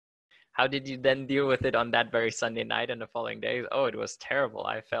how did you then deal with it on that very Sunday night and the following days? Oh, it was terrible.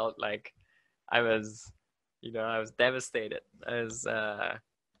 I felt like I was, I was devastated. I was,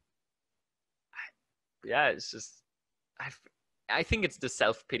 yeah, it's just, I think it's the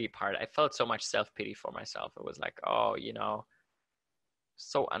self-pity part. I felt so much self-pity for myself. It was like, oh,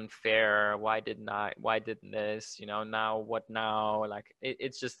 so unfair. Why didn't this, now what now? Like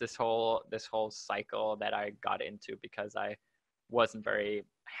it's just this whole cycle that I got into because I wasn't very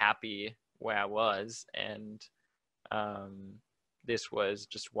happy where I was. And this was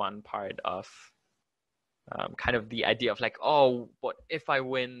just one part of kind of the idea of like, oh, but if I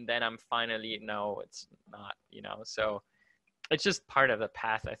win, then I'm finally, no, it's not, so it's just part of the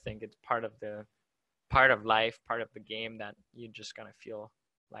path. I think it's part of life, part of the game, that you just gonna feel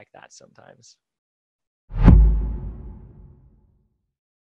like that sometimes.